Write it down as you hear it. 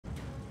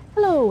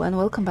Hello and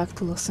welcome back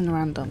to Lost in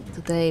Random.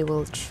 Today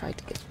we'll try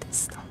to get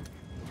this done.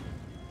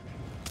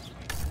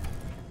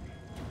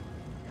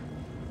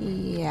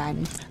 Yeah,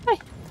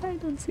 I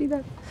don't see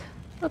that.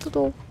 Not at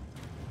all.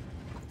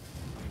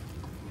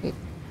 Okay.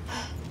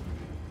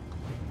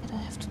 I don't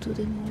have to do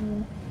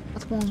them all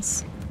at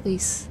once.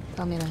 Please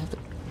tell me I have to.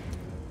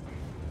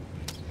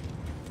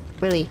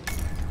 Really?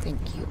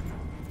 Thank you.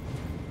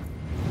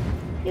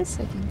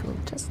 Yes, I can go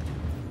just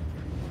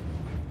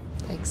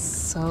like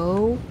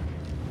so.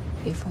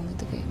 If only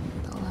the game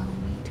would allow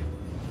me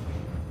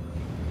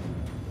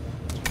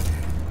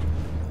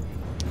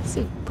to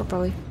see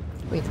properly.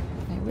 Wait,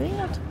 can I really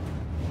not?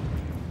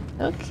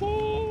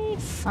 Okay,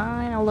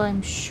 fine, although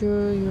I'm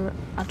sure you're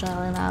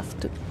agile enough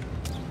to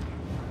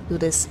do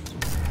this.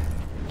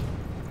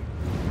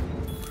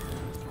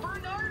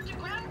 Bernard to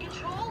ground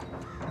control.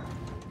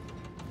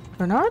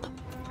 Bernard?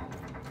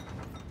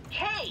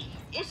 Hey,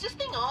 is this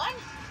thing on?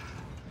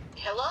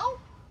 Hello?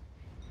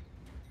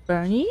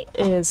 Bernie,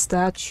 is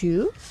that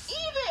you?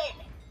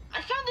 Even!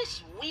 I found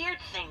this weird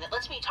thing that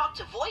lets me talk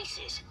to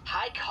voices.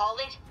 I call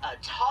it a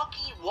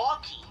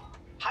talkie-walkie.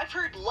 I've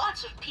heard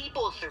lots of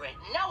people through it.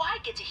 Now I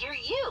get to hear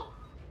you.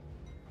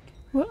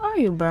 Where are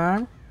you,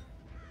 Bern?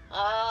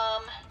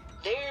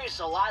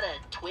 There's a lot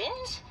of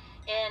twins,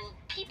 and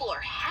people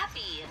are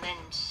happy and then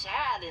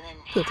sad and then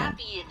Good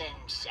happy and then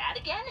sad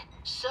again.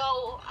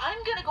 So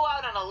I'm gonna go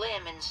out on a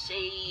limb and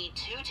say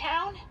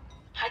Two-Town.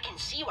 I can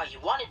see why you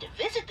wanted to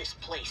visit this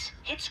place.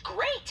 It's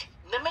great.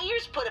 The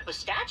mayor's put up a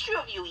statue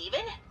of you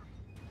even.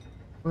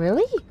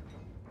 Really?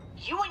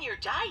 You and your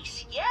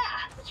dice, yeah.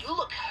 You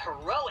look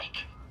heroic.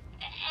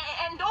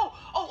 And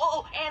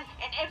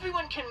and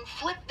everyone can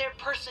flip their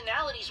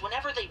personalities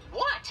whenever they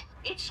want.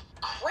 It's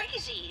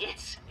crazy.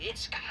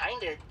 It's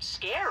kind of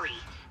scary,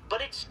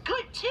 but it's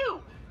good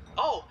too.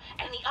 Oh,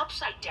 and the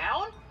Upside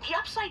Down? The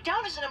Upside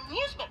Down is an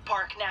amusement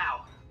park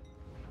now.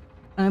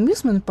 An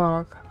amusement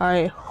park.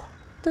 I hope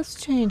that's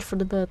changed for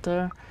the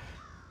better.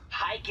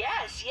 I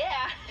guess,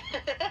 yeah.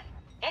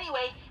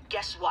 Anyway,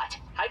 guess what?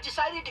 I've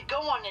decided to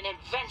go on an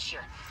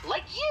adventure,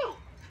 like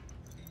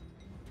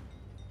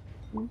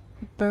you.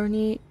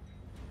 Bernie,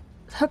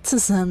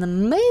 that's an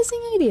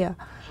amazing idea.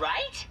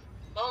 Right?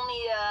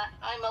 Only,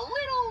 I'm a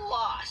little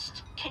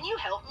lost. Can you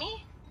help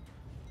me?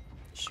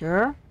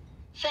 Sure.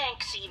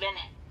 Thanks, Even.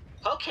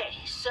 Okay,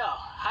 so,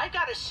 I've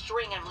got a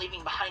string I'm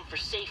leaving behind for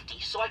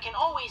safety, so I can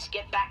always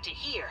get back to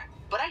here.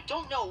 But I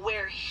don't know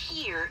where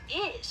here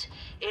is.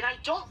 And I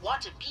don't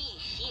want to be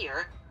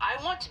here. I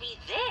want to be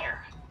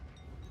there.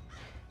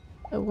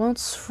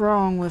 What's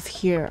wrong with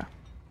here?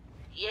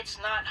 It's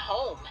not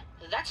home.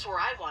 That's where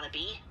I want to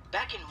be.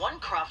 Back in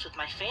Onecroft with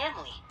my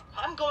family.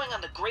 I'm going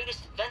on the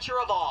greatest adventure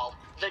of all.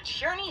 The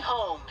journey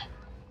home.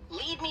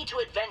 Lead me to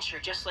adventure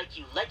just like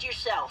you led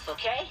yourself,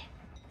 okay?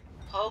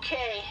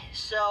 Okay,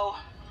 so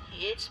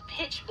it's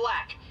pitch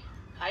black.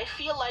 I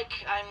feel like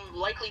I'm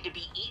likely to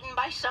be eaten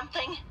by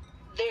something.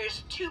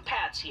 There's two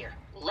paths here,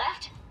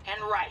 left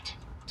and right.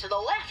 To the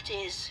left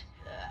is,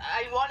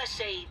 I want to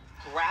say,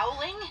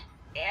 growling.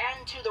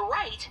 And to the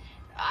right,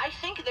 I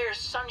think there's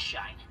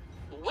sunshine.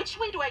 Which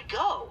way do I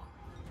go?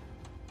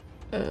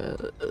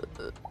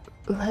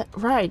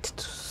 Right,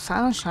 to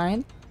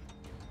sunshine.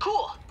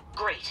 Cool,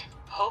 great,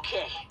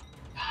 okay.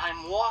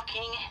 I'm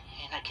walking,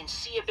 and I can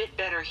see a bit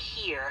better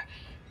here.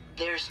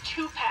 There's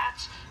two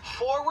paths,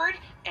 forward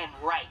and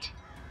right.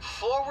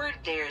 Forward,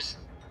 there's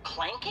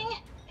clanking,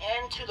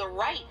 and to the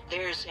right,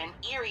 there's an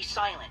eerie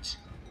silence.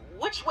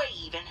 Which way,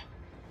 Even?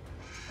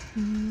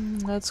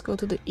 Let's go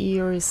to the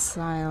eerie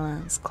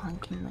silence.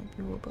 Clanking like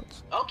the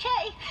robots.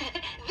 Okay,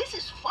 this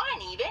is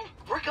fun, Even.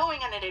 We're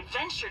going on an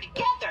adventure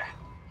together.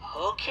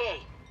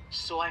 Okay,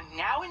 so I'm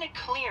now in a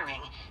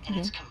clearing, and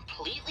it's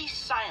completely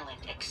silent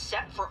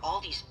except for all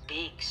these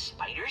big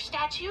spider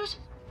statues.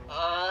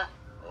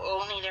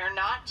 Only they're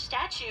not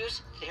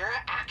statues. They're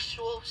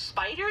actual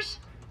spiders,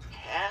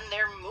 and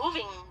they're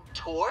moving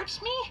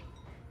towards me.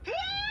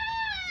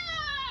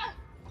 Ah!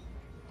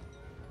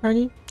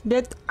 Bernie,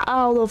 get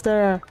out of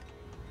there!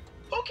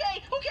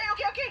 Okay.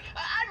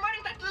 I'm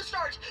running back to the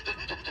start.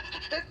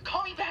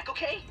 Call me back,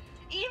 okay?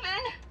 Even?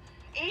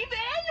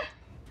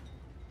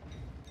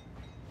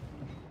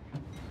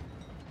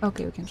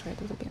 Okay, we can try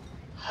this again.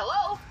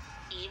 Hello?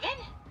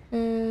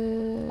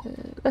 Even?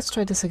 Let's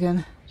try this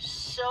again.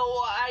 So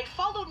I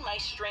followed my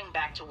string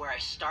back to where I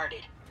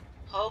started.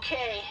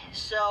 Okay,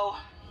 so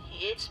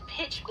it's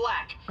pitch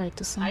black. Right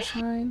to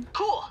sunshine.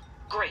 Cool,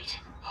 great.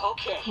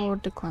 Okay.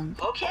 Toward the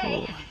clank.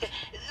 Okay.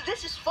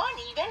 This is fun,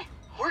 Even.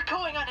 We're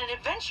going on an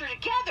adventure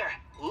together.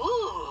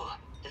 Ooh,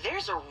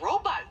 there's a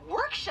robot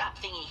workshop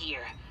thingy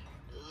here.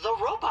 The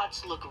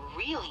robots look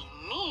really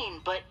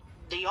mean, but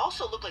they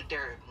also look like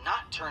they're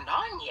not turned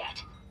on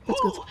yet. That's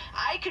Ooh, good.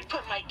 I could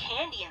put my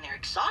candy in their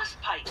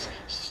exhaust pipes,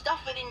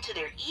 stuff it into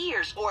their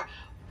ears, or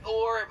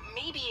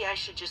maybe I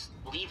should just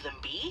leave them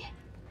be?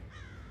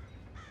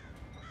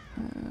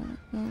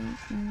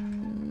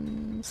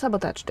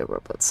 Sabotage the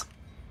robots.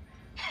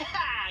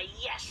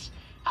 Yes,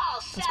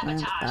 I'll That's gonna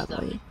end sabotage them.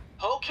 badly.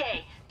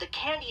 Okay, the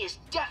candy is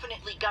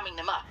definitely gumming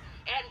them up.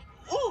 And,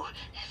 ooh,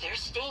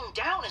 staying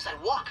down as I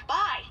walk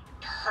by.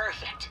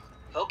 Perfect.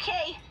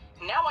 Okay,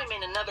 now I'm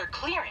in another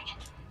clearing.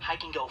 I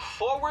can go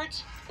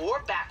forwards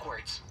or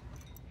backwards.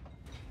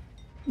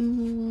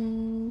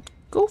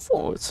 Go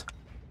forwards.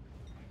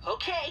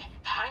 Okay,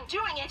 I'm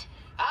doing it.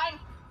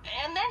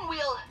 And then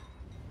we'll...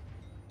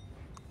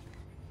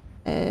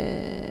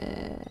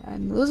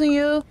 I'm losing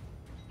you.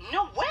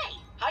 No way!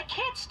 I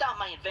can't stop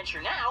my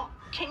adventure now.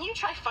 Can you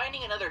try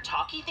finding another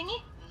talkie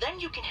thingy? Then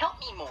you can help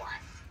me more.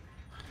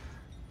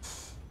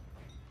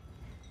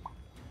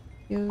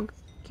 You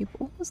keep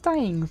almost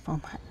dying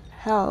from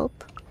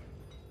help.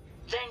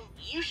 Then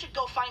you should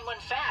go find one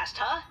fast,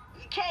 huh?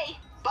 Okay,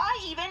 bye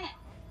even.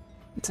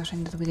 It's a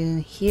shame that we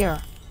didn't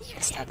hear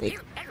static.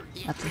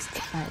 At least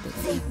I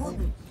They didn't.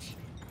 wouldn't.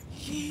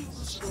 He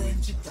was going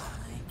to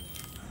die,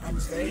 and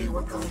they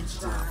were going to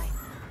die.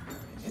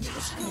 And it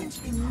was going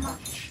to be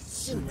much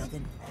sooner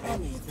than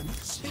any of them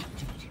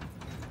expected.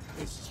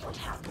 This is what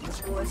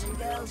happens, boys and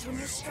girls, when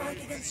you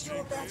strike against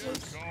your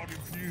betters.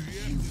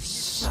 You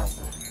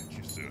suffer.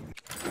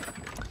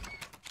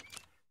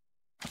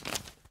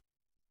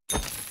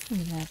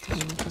 That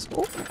will just.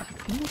 Oh, I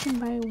think we can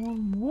buy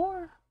one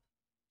more.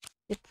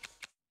 Yep.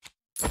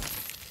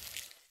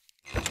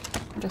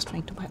 I'm just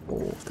trying to buy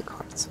all of the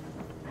cards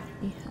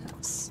he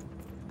has.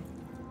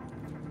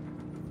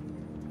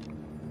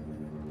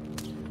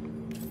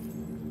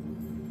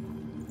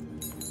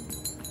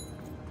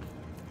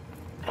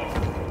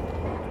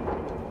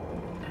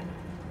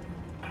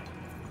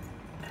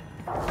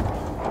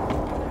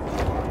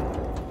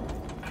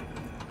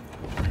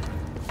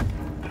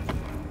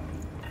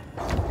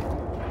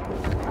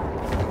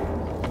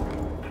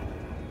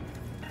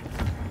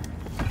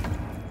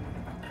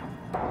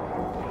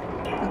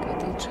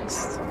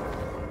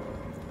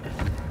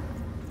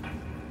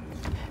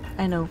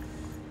 I know.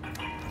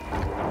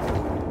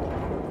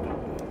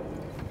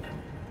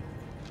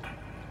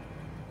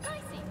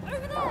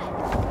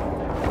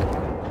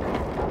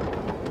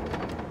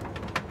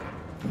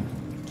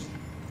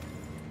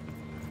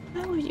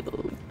 Now you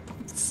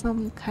put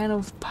some kind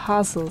of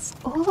puzzles.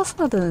 All of a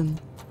sudden,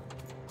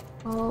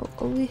 all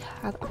we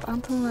had up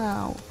until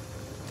now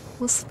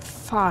was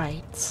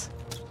fights.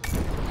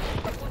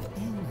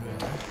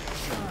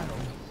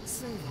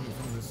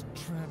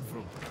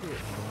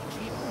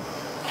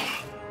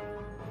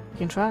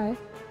 You can try.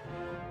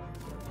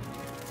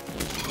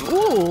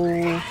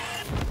 Ooh,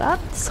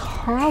 that's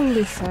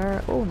hardly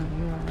fair. Oh no,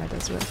 you are right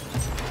as well.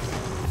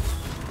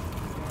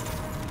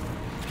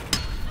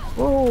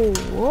 Whoa,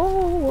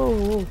 whoa, whoa,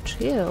 whoa,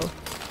 chill.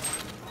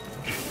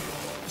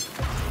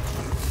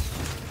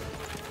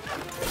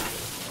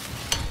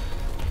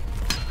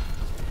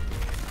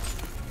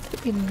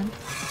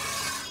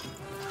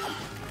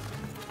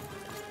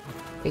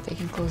 Wait, I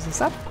can close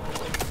this up.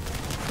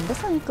 I can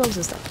definitely close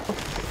this up. Okay.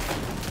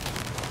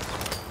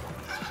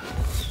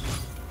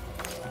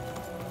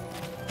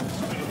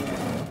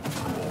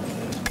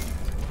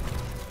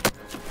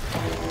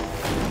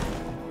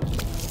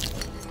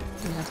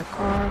 Another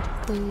card,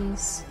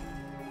 please.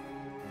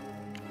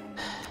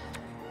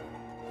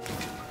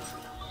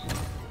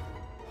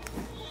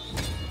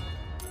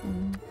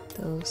 And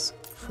those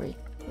three,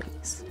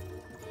 please.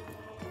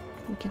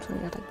 We can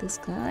figure out like this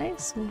guy,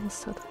 so we'll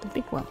start with the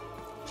big one.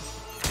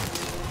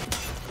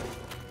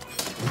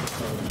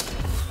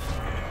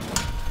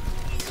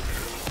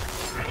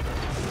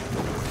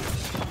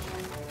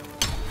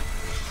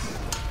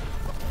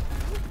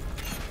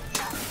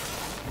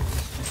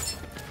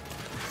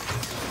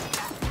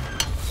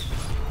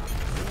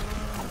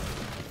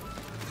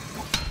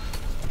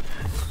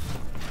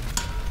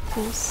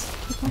 Please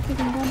keep on hitting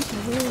them. I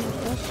really like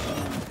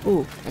that.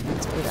 Ooh, I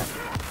can't spray that.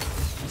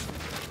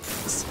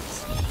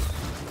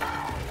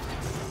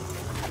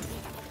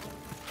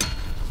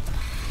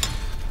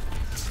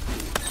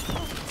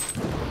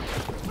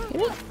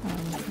 Hit it? Oh,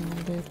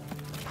 I'm dead.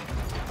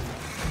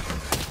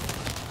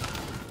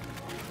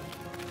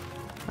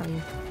 Are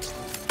you?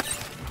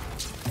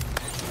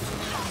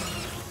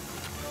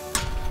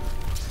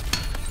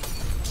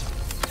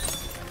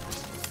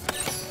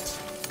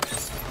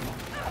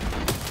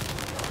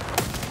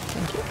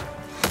 Thank you.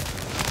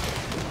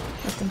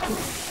 Oh, thank you.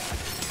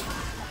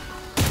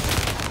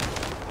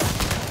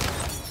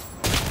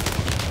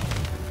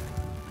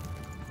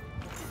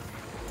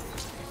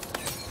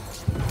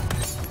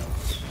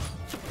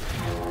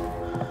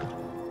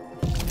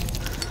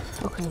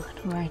 Okay,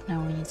 right now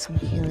we need some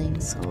healing,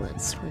 so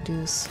let's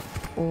reduce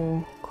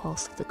all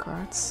cost of the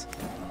cards.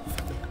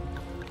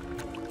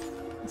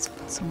 Let's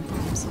put some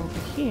bombs over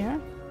here.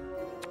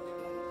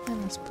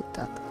 And let's put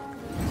that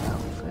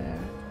over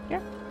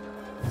here.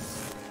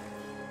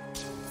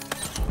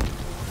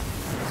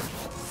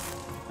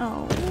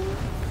 Oh,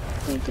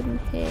 they didn't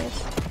hit.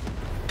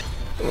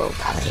 Whoa,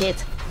 that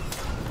hit.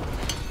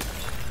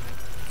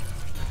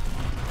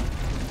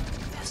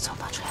 We have so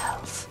much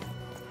health.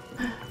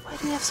 Why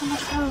do we have so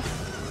much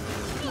health?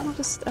 I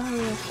noticed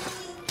earlier.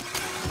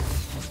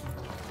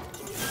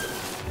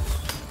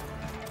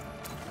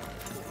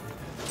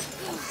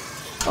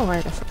 Oh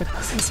right, I forgot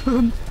about this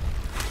one.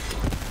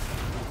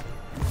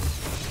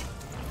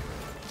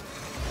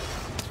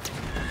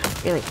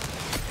 Really?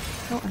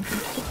 No, I'm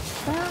gonna put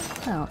that.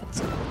 No,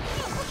 it's okay.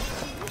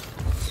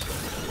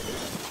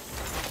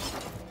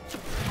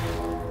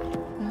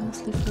 Let's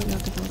leave the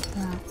other like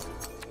that.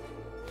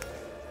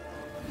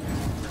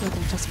 Put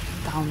them just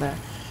down there.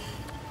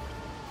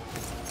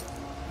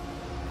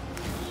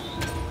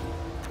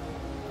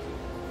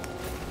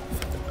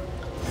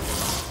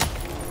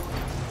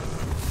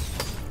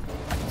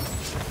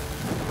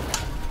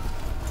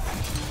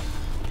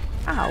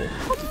 Ow!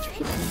 How did you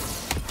hit me?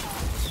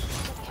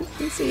 I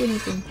can't see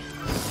anything.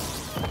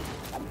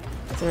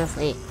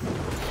 Seriously.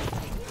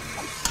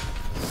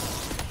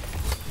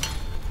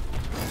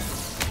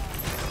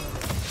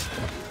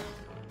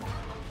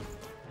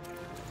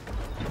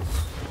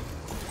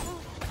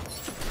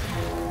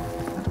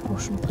 Another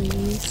potion,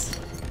 please.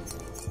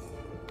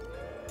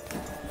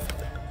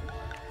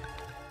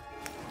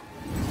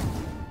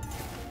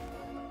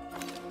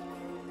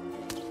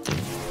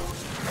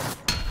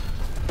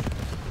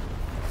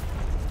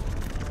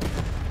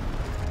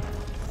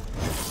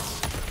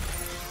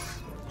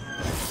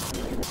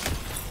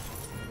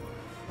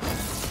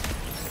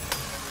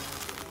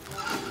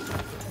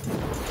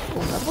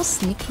 That was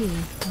sneaky.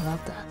 I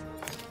love that.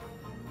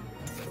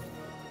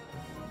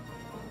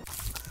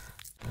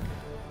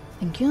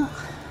 Thank you.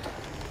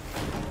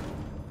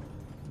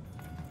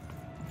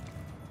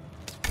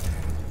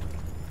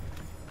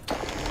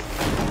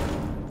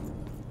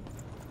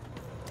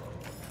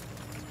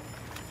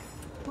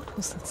 What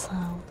was that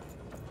sound?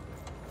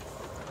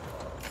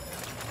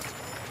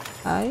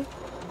 Hi?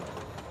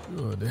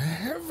 Good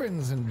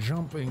heavens and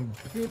jumping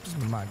pips,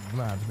 my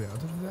glad to be out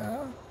of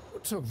there.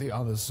 What took the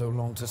others so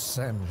long to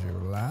send you,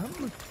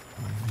 lamb?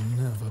 I've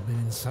never been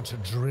in such a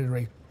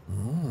dreary...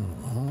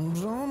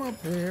 hold on a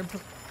pip.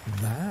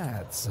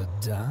 That's a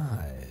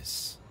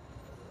dice.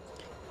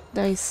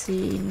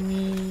 Dicey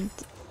need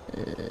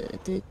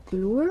the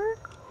lure?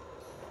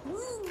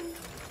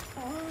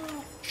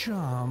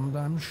 Charmed,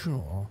 I'm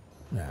sure.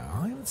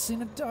 Now, I haven't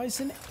seen a dice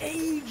in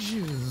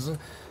ages. It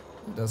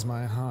does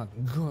my heart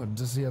good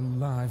to see a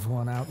live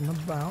one out and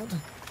about.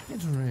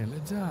 It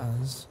really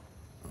does.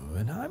 Oh,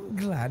 and I'm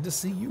glad to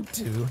see you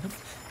two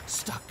have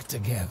stuck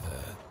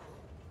together.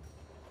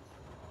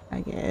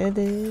 I get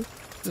it.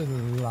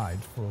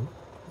 Delightful.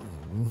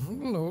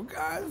 Look,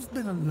 I've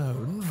been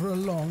alone for a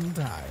long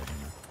time.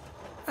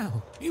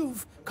 Now,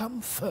 you've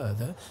come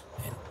further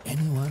than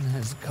anyone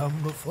has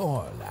come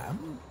before,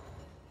 lamb.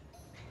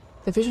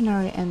 The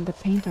visionary and the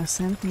painter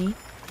sent me.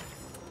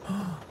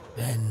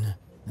 Then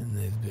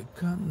they've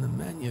begun the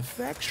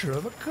manufacture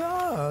of a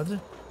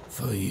card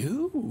for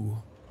you.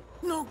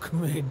 Knock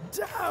me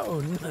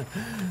down.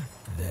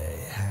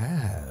 They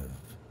have.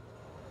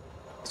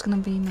 It's gonna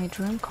be my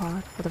dream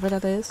card, whatever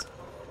that is.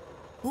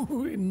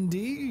 Oh,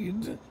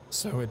 indeed.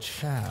 So it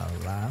shall,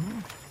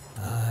 lamb.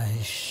 I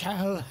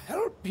shall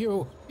help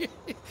you.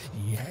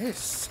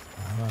 Yes,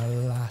 our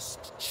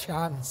last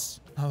chance,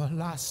 our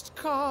last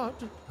card,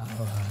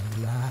 our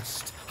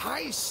last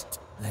heist.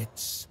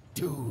 Let's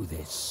do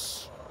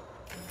this.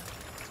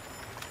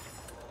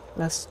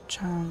 Last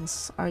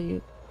chance. Are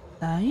you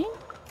dying?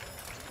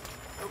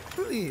 Oh,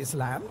 please,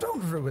 lamb,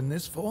 don't ruin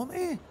this for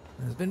me.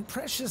 There's been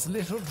precious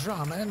little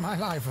drama in my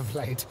life of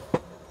late.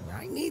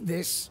 I need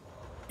this.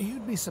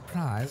 You'd be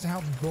surprised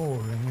how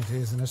boring it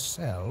is in a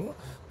cell.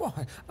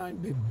 Why,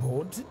 I'd be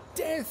bored to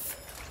death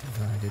if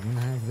I didn't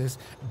have this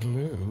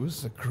glue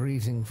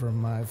secreting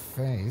from my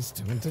face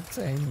to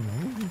entertain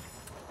me.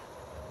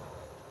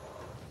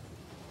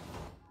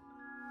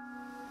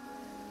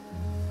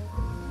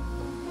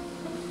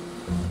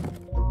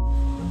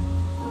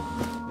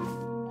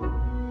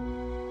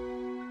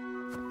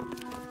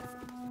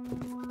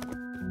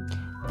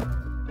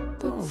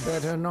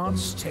 Better not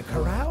stick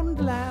around,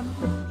 lamb.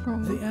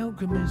 The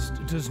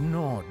alchemist does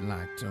not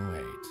like to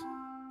wait.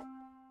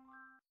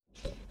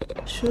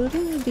 Shouldn't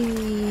it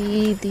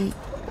be the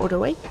other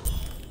way?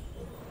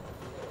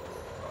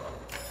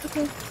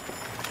 Okay.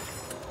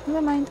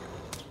 Never mind.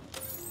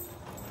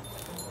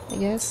 I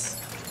guess.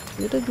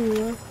 Do the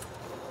door.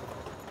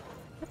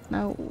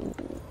 Now.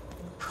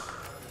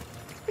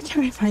 Where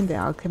can I find the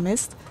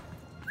alchemist?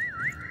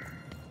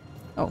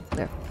 Oh,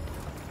 there.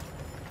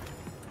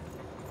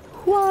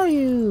 Who are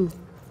you?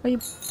 Are you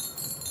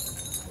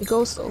the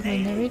ghost of my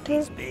narrator?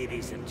 These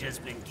babies have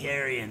just been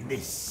carrying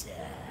this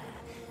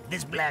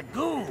black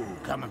goo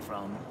coming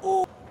from.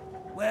 Ooh.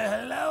 Well,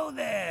 hello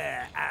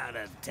there,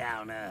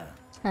 out-of-towner.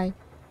 Hi.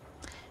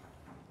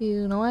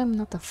 You know I'm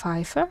not a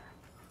pfeiffer?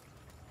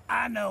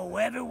 I know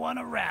everyone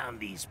around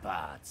these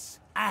parts.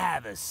 I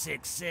have a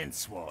sixth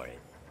sense for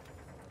it.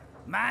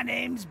 My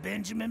name's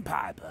Benjamin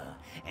Piper,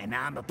 and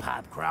I'm a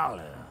pipe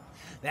crawler.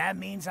 That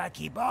means I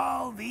keep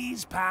all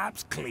these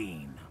pipes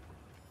clean.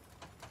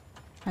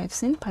 I've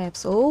seen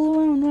pipes all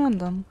around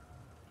random.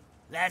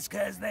 That's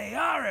 'cause they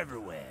are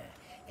everywhere,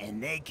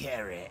 and they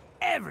carry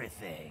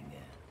everything.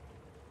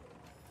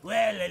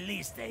 Well, at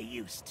least they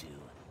used to.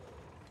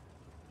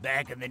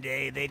 Back in the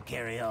day, they'd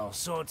carry all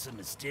sorts of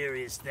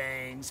mysterious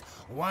things,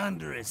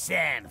 wondrous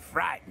and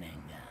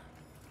frightening.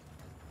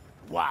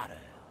 Water.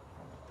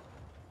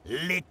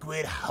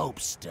 liquid hope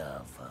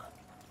stuff,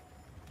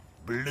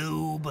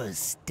 blue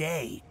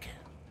steak.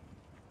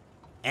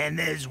 And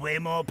there's way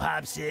more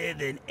pops here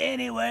than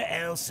anywhere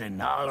else in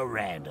all of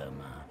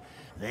Random.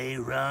 They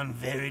run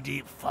very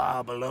deep,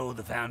 far below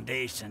the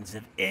foundations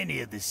of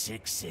any of the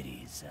 6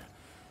 cities.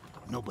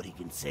 Nobody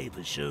can say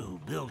for sure who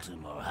built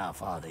them or how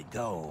far they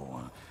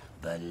go.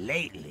 But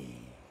lately,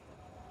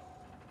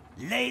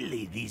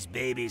 these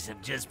babies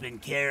have just been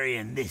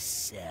carrying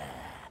this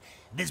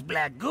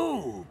black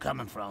goo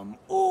coming from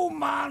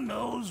ma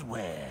knows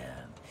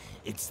where.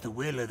 It's the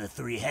will of the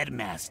 3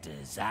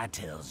 headmasters, I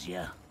tells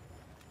ya.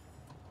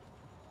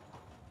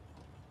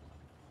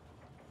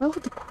 Why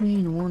would the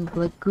queen want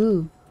black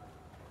goo?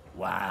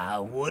 Why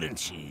wouldn't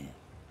she?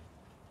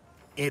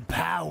 It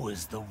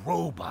powers the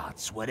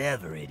robots,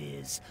 whatever it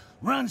is.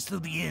 Runs through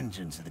the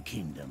engines of the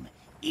kingdom.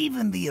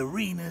 Even the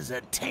arenas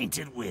are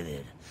tainted with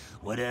it,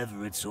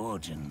 whatever its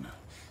origin.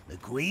 The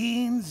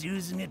queen's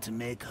using it to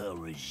make her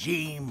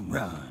regime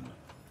run.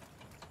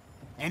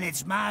 And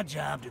it's my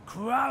job to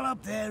crawl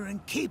up there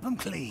and keep them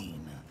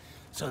clean.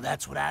 So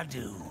that's what I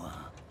do.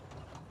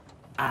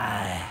 I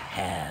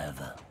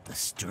have the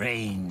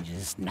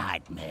strangest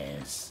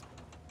nightmares.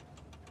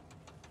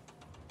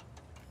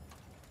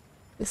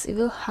 This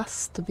evil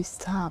has to be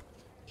stopped.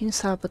 Can you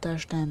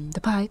sabotage them? The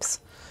pipes?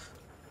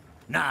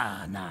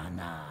 Nah.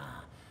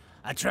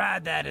 I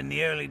tried that in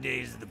the early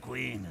days of the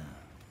Queen,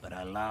 but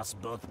I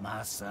lost both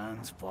my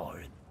sons for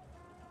it.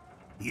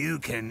 You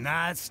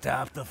cannot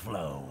stop the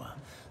flow.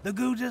 The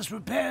goo just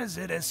repairs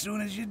it as soon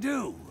as you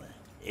do.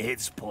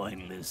 It's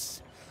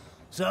pointless.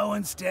 So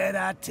instead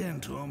I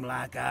tend to them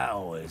like I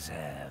always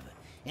have,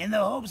 in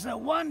the hopes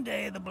that one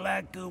day the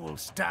black goo will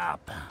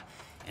stop,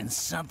 and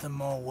something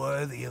more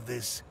worthy of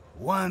this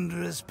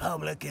wondrous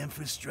public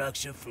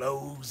infrastructure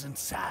flows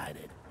inside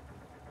it.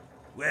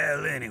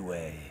 Well,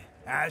 anyway,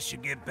 I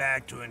should get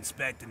back to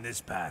inspecting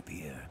this pipe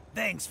here.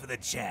 Thanks for the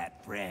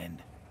chat,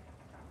 friend.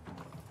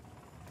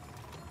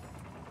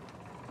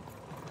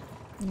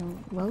 You're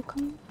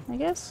welcome, I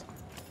guess.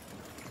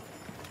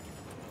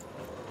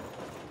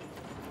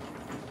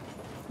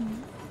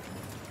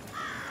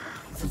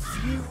 The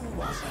view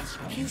was as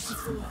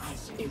beautiful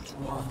as it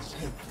was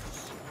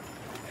hopeless,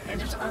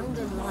 and it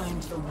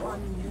underlined the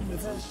one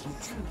universal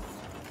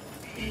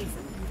truth. Even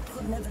you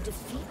could never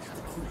defeat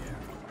the Queen.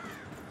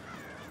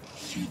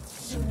 She'd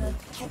sooner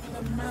topple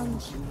a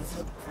mountain with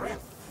her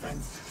breath than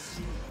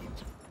succeed.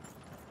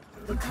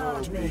 The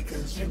card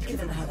makers had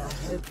given her a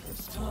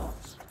hopeless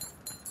task,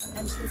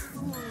 and the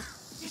fool's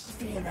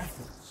Sisyphean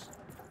efforts,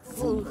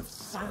 full of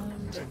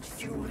sound and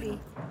fury,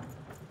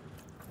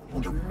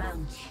 would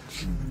amount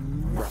to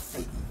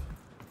nothing.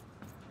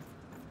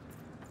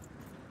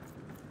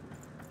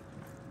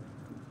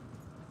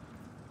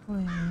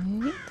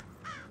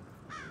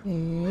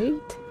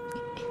 Wait.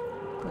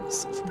 Put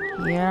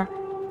something here.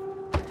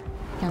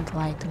 Can't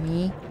lie to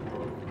me.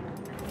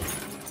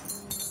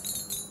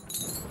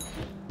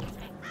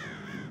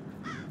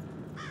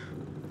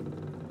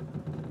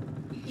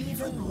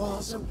 Even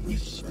was a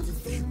wish but a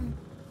thing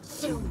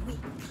so weak,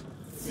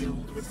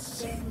 filled with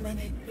so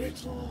many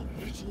little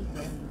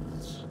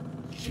bones.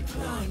 She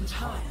climbed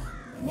higher,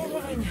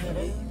 mirroring her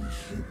own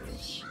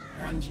hubris,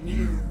 and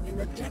knew in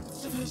the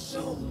depths of her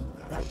soul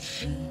that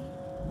she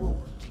would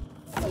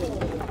fall.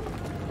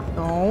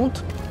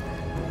 Don't.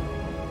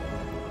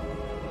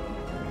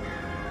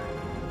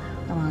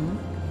 Come on.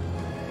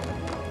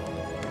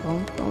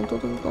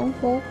 Don't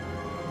fall.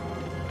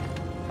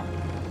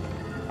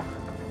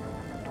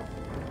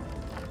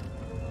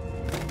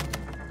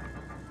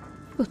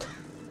 Good.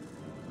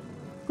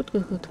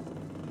 Good.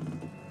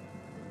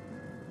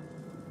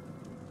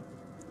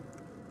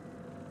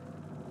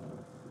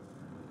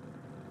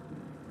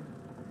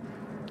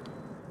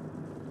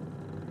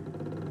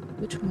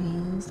 Which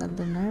means that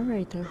the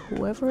narrator,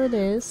 whoever it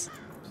is,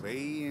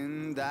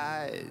 Playing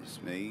dice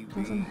may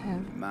doesn't be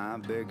have my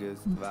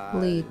biggest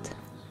complete vice. power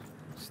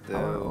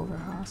Still, over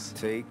us.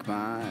 take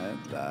my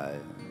advice.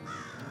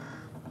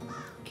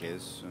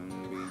 Kiss 'em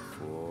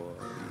before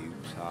you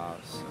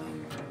toss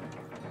 'em.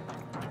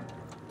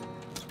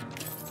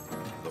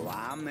 Though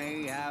I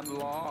may have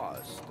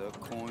lost a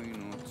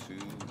coin or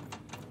two,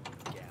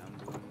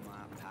 gamble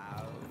my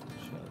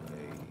pouch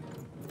away.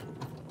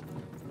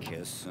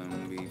 Kiss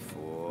 'em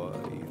before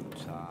you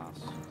toss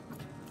 'em.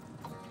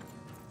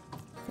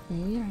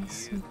 Okay, I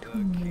see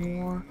 2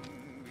 more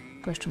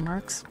question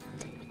marks.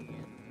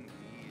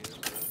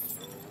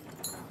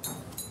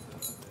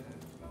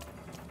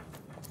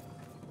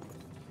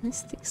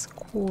 Mystic's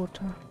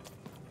Quarter.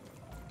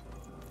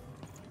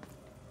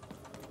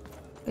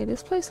 Okay,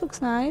 this place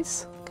looks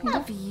nice. Kinda.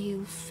 Have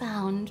you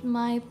found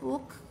my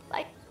book?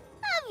 Like,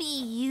 have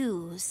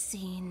you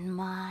seen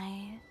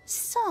my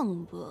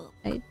songbook?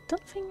 I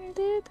don't think I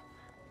did.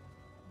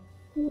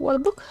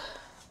 What book?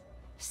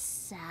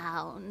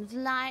 Sounds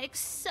like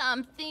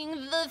something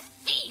the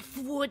thief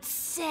would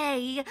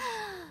say.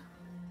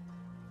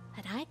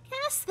 But I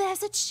guess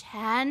there's a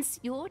chance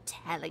you're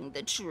telling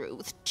the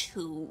truth,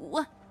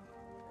 too.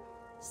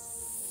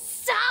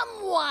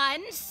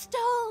 Someone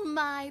stole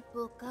my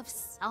book of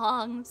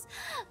songs.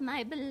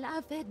 My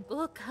beloved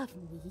book of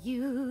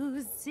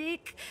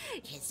music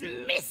is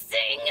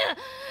missing,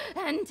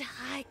 and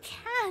I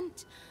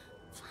can't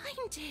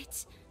find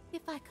it.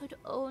 If I could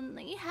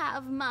only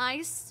have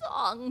my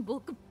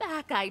songbook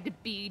back,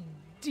 I'd be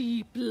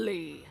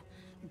deeply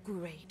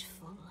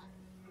grateful.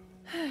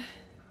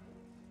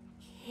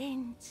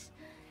 Hint.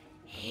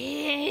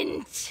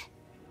 Hint.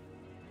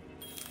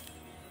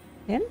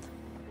 Hint?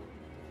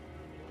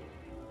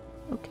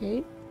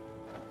 Okay.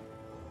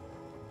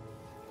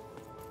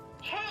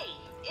 Hey,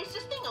 is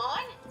this thing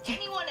on?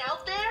 Anyone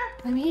out there?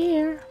 I'm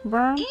here,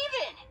 Burn.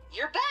 Even,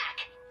 you're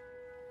back.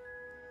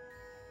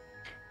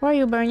 Where are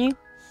you, Bernie?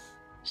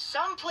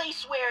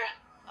 Someplace where,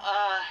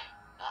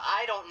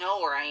 I don't know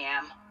where I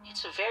am.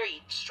 It's a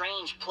very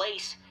strange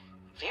place.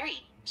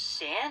 Very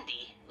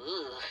sandy.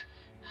 Ugh.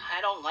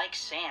 I don't like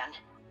sand.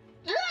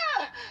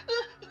 Ah!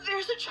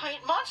 There's a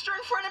giant monster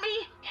in front of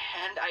me,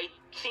 and I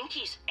think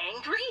he's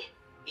angry?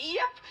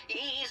 Yep,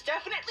 he's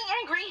definitely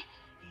angry.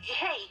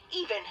 Hey,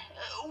 Even,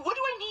 what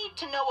do I need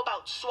to know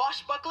about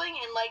swashbuckling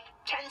in like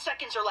 10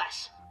 seconds or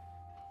less?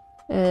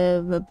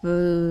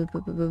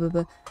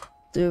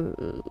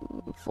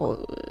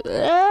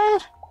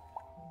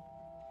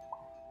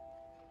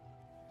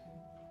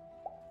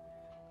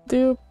 Do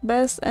your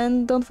best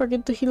and don't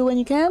forget to heal when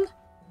you can.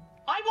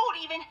 I won't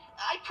even,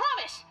 I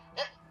promise.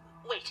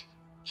 Wait,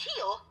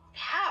 heal?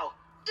 How?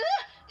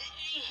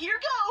 Here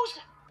goes.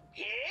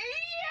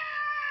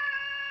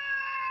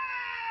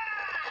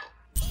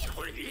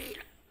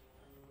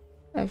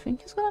 I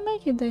think he's gonna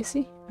make it,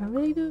 Daisy. I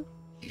really do.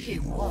 He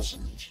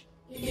wasn't.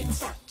 In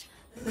fact,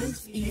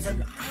 both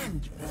Even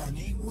and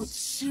Bernie would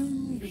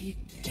soon be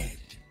dead.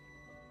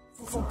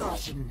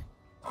 Forgotten,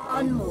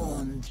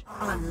 unmourned,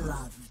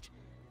 unloved.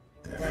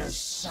 Their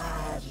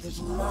sad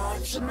little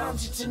lives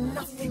amounted to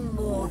nothing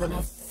more than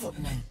a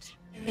footnote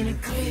in a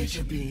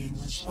greater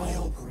being's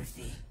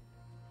biography.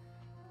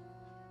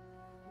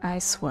 I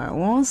swear,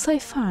 once I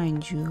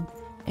find you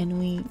and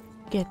we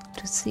get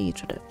to see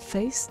each other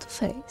face to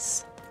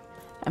face,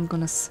 I'm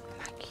gonna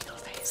smack your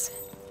face in.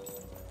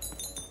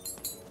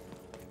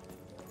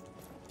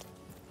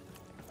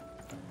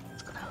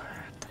 It's gonna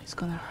hurt. It's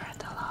gonna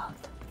hurt a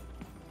lot.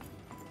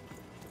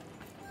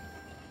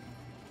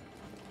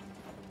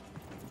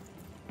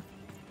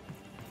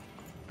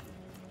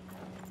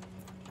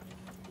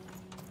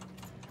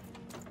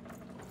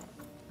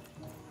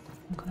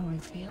 I'm gonna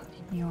reveal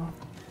in your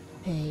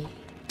pain.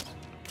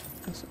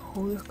 Because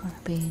oh, you're gonna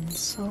be in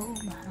so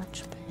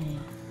much pain.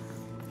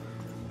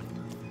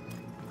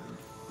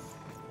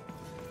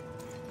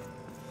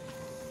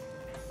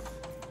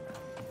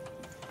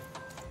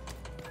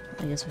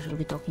 I guess we should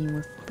be talking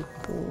with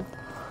people.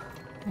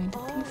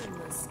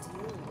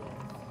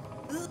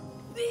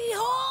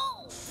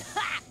 Behold!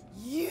 Ha!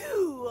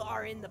 You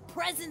are in the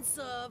presence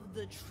of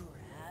the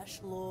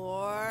Trash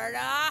Lord.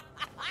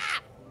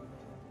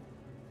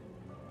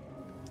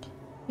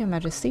 Your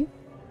Majesty.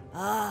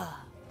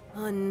 Ah,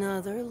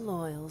 another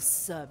loyal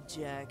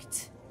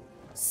subject.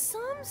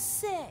 Some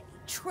say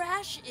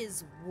trash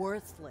is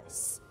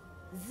worthless.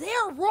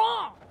 They're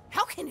wrong!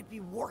 How can it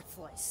be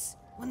worthless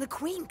when the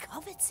Queen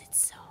covets it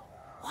so?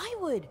 Why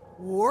would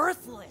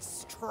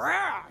worthless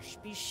trash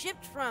be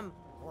shipped from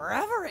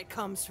wherever it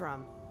comes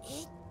from?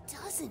 It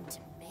doesn't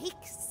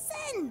make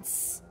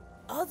sense.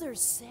 Others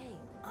say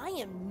I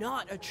am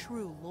not a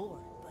true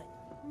lord, but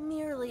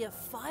merely a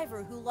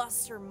fiver who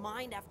lost her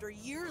mind after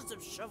years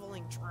of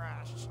shoveling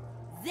trash.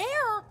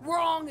 They're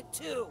wrong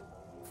too.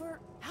 For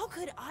how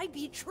could I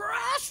be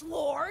trash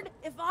lord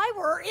if I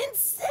were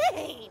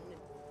insane?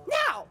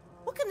 Now,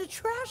 what can the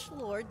trash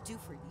lord do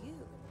for you?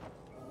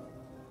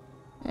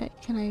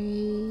 Can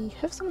I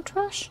have some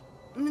trash?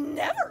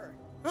 Never!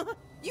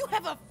 You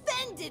have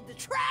offended the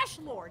trash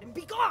lord and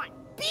be gone!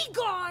 Be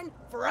gone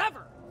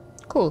forever!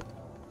 Cool.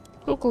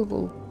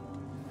 Cool.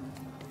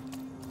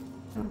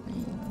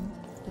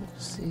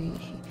 Let's see.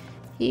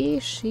 He,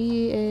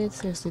 she, it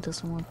says he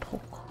doesn't want to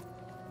talk.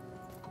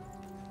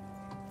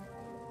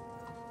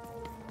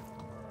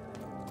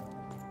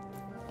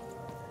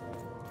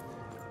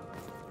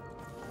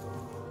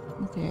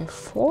 Okay, I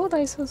thought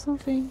I saw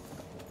something.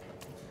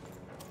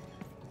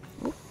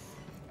 Oh,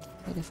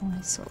 I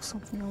definitely saw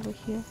something over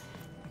here.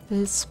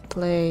 This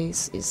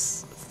place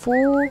is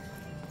full of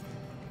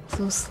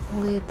those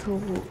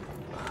little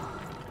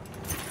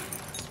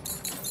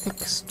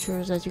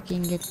textures that you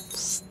can get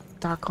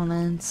stuck on,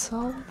 and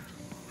so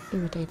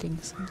irritating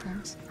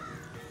sometimes.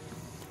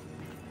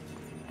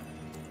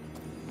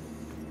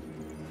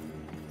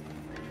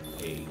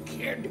 Hey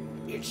kid,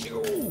 it's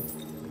you!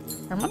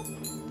 Herman?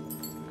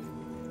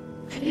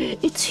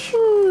 It's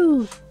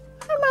you!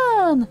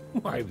 Herman!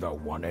 I'm the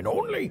one and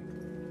only.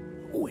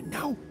 Oh, and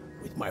now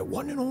with my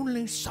one and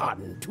only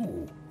son,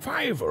 too.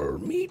 Fiver,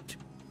 meet.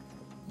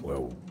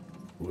 Well,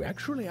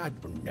 actually, I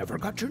never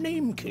got your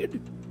name,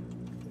 kid.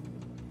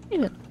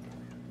 Even.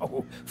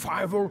 Oh,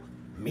 Fiver,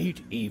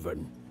 meet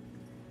Even.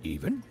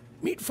 Even,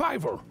 meet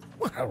Fiver.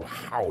 Well,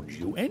 how'd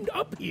you end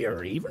up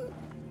here, Even?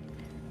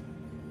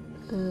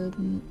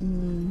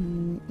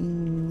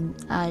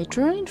 I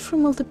journeyed through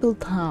multiple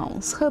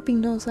towns, helping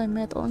those I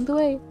met along the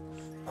way.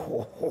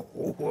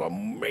 Oh,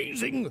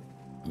 amazing!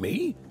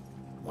 Me?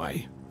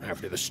 Why,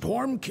 after the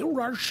storm killed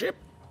our ship,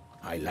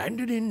 I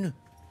landed in...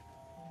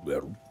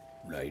 well,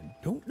 I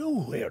don't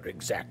know where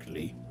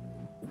exactly.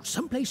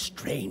 Someplace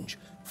strange,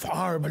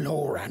 far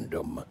below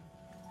random.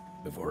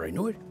 Before I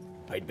knew it,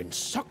 I'd been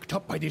sucked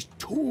up by this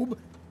tube,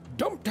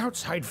 dumped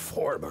outside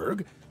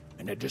Forberg,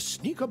 and had to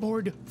sneak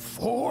aboard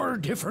 4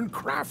 different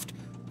craft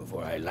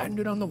before I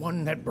landed on the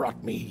one that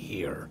brought me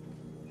here.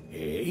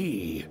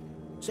 Hey,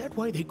 is that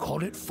why they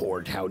call it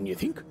Four Town, you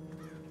think?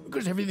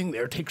 Because everything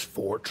there takes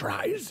 4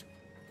 tries?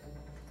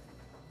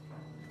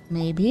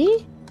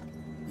 Maybe?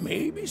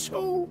 Maybe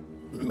so.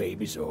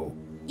 Maybe so.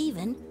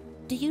 Even,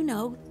 do you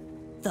know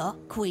the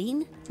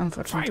Queen?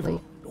 Unfortunately.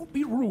 Fiver, don't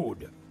be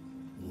rude.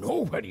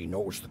 Nobody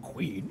knows the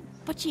Queen.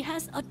 But she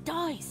has a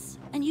dice,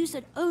 and you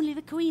said only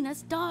the Queen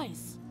has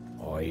dice.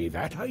 Aye,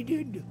 that I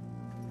did.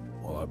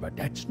 Oh, but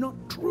that's not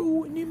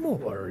true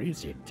anymore,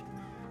 is it?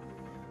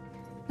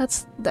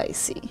 That's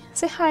Dicey.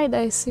 Say hi,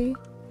 Dicey.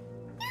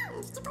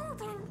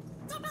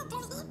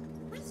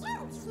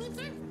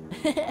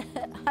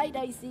 Hi,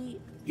 Dicey.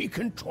 He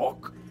can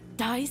talk?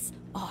 Dice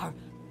are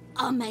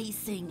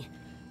amazing.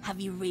 Have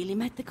you really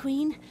met the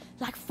Queen?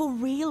 Like, for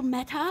real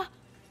met her?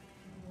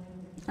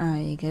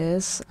 I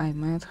guess I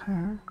met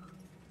her.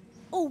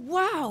 Oh,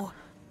 wow!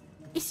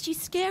 Is she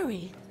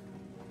scary?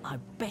 I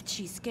bet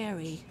she's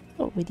scary.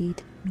 Oh, we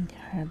did meet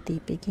her at the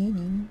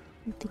beginning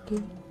of the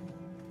game.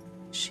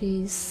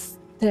 She's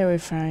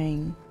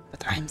terrifying,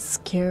 but I'm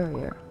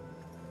scarier.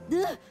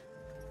 Ugh,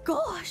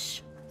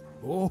 gosh!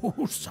 Oh,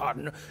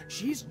 son,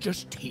 she's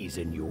just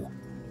teasing you.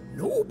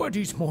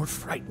 Nobody's more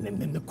frightening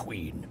than the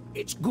Queen.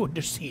 It's good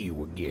to see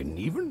you again,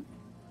 even.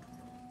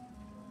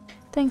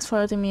 Thanks for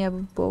letting me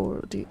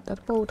aboard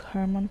that boat,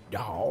 Herman.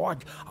 Oh,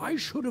 I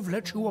should have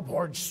let you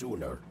aboard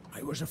sooner.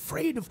 I was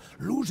afraid of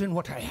losing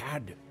what I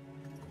had.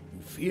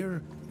 And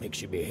fear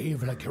makes you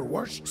behave like your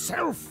worst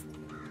self.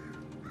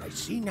 I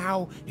see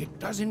now it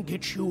doesn't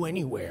get you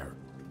anywhere.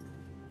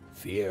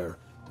 Fear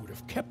would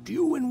have kept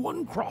you in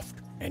one croft,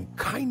 and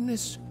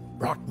kindness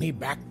brought me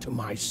back to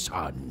my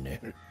son.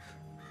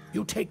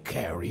 You take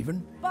care,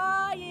 Even.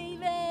 Bye,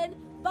 Even!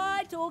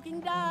 Bye, Talking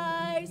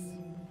Dice!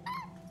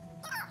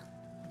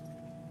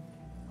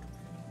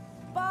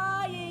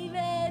 Bye,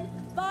 Even!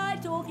 Bye,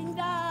 Talking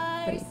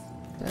Dice! Wait,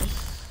 there's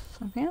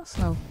something else?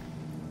 No.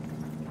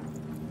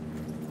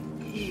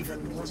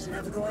 Even was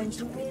never going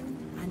to win,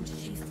 and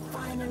she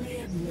finally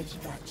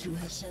admitted that to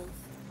herself.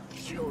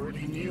 She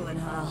already knew in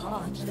her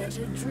heart that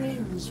her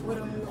dreams were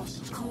a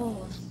lost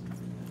cause.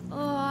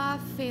 Oh, I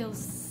feel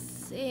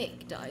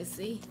sick,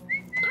 Dicey.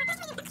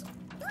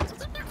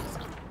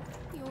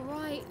 You're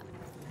right.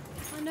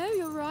 I know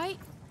you're right.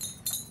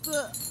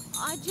 But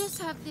I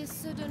just have this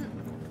sudden,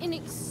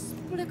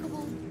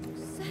 inexplicable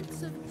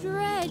sense of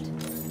dread.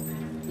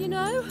 You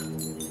know?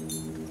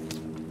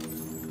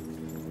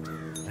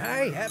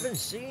 I haven't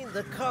seen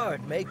the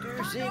card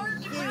makers in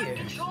years.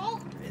 Control?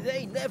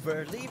 They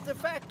never leave the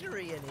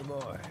factory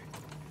anymore.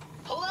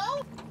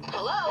 Hello?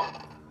 Hello?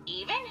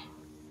 Even?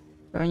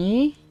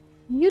 Bernie,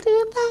 you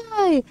didn't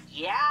die!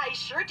 Yeah, I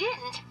sure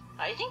didn't.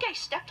 I think I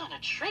stepped on a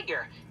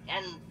trigger,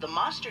 and the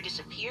monster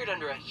disappeared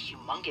under a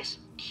humongous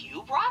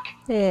cube rock?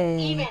 Hey,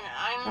 Even,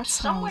 I'm that sounds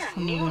somewhere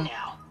new familiar.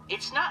 now.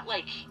 It's not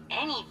like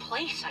any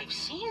place I've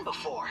seen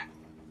before.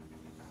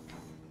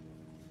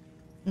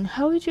 And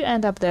how did you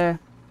end up there?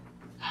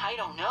 I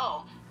don't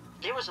know.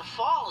 There was a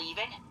fall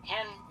even,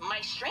 and my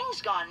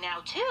string's gone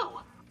now too.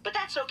 But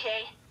that's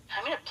okay.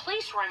 I'm in a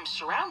place where I'm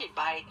surrounded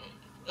by...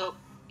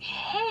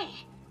 hey!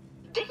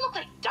 They look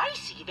like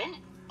dice even.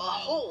 A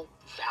whole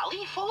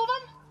valley full of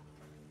them?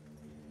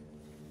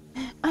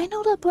 I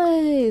know that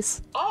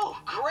place! Oh,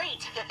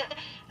 great!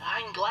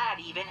 I'm glad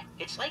even.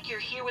 It's like you're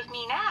here with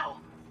me now.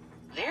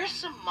 There's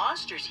some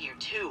monsters here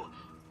too.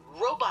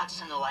 Robots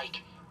and the like.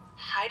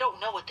 I don't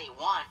know what they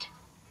want.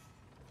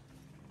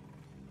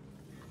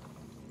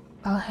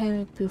 I'll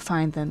help you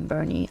find them,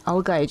 Bernie.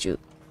 I'll guide you.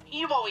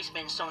 You've always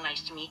been so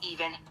nice to me,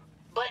 even.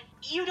 But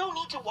you don't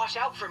need to watch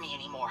out for me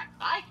anymore.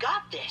 I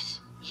got this.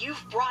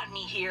 You've brought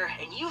me here,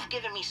 and you've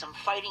given me some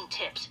fighting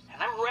tips,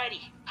 and I'm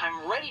ready.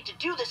 I'm ready to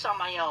do this on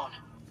my own.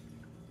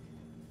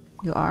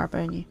 You are,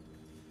 Bernie.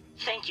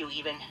 Thank you,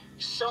 even.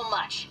 So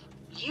much.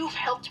 You've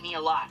helped me a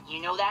lot, you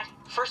know that?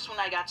 First when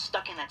I got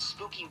stuck in that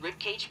spooky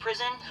ribcage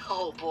prison,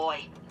 oh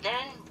boy.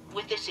 Then,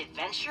 with this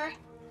adventure,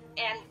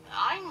 and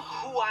I'm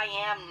who I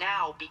am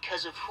now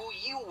because of who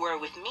you were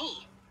with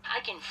me. I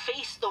can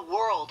face the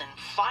world and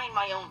find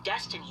my own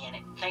destiny in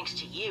it, thanks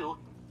to you.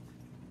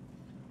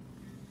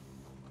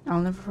 I'll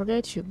never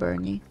forget you,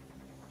 Bernie.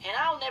 And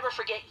I'll never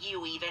forget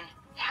you, even.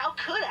 How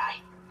could I?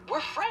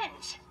 We're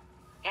friends.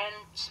 And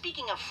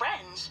speaking of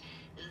friends,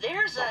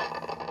 there's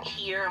a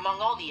here among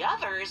all the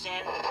others,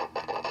 and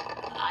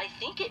I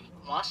think it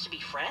wants to be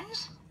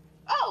friends?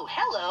 Oh,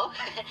 hello.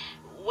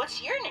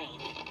 What's your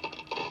name?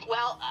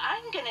 Well,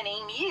 I'm gonna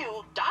name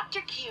you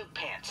Dr. Cube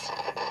Pants.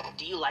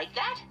 Do you like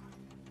that?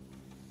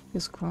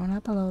 He's grown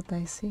up a lot,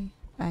 I see.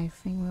 I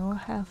think we all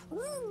have.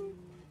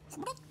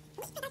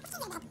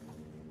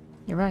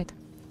 You're right.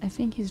 I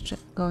think he's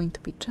going to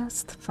be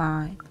just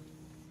fine.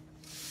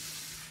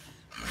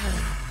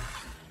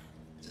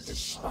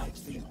 Despite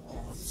the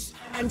odds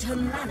and her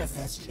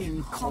manifest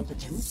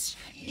incompetence,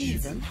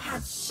 Ethan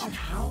has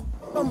somehow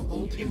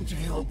bumbled into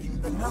helping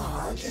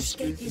Bernard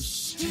escape his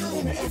still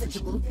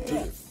inevitable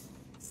death.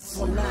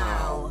 For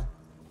now.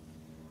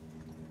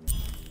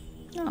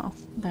 Oh,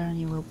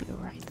 Barney will be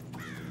alright.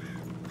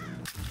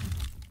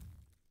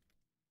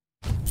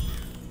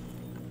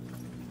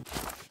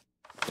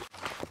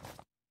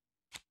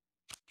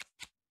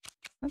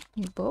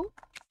 New bow.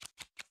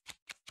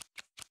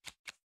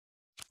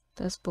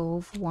 There's bow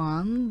of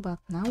 1, but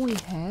now we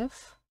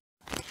have.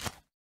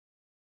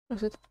 What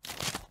is it?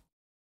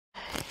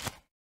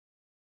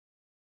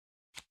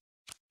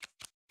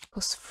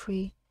 Cost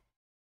 3.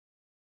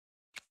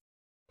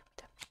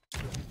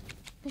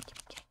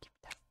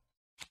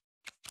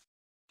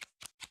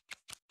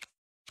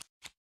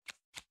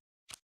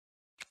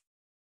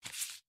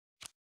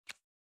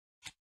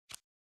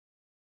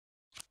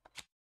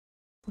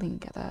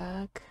 Blink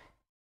attack.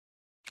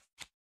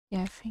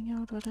 Yeah, I think I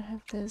would rather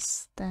have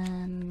this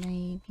than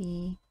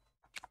maybe...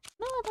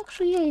 No,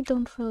 actually I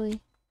don't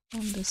really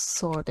want this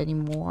sword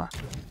anymore.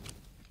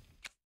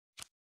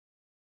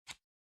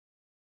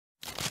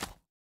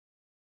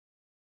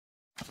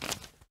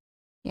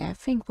 Yeah, I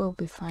think we'll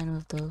be fine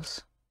with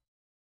those.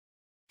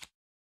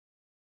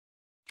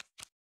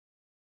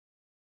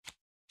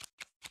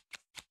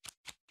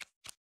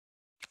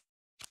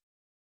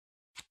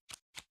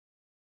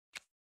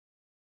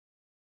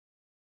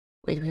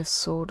 Wait, we have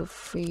sword of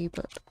 3,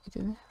 but we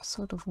didn't have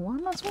sword of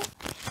 1 as well?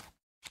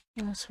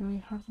 Yeah, it's really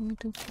hard for me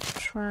to keep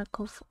track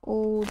of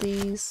all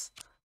these.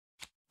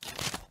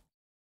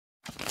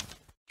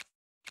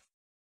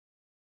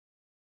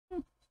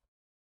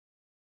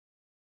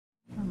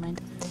 Never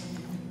mind.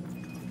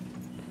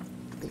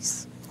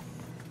 Please.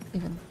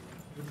 Even.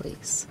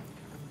 Please.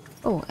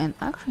 Oh, and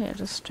actually I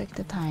just checked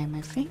the time.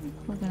 I think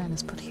we're gonna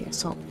just put here.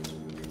 So,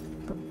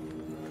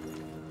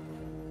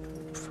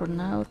 for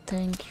now,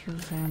 thank you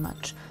very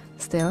much.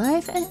 Stay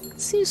alive and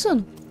see you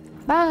soon.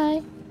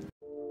 Bye!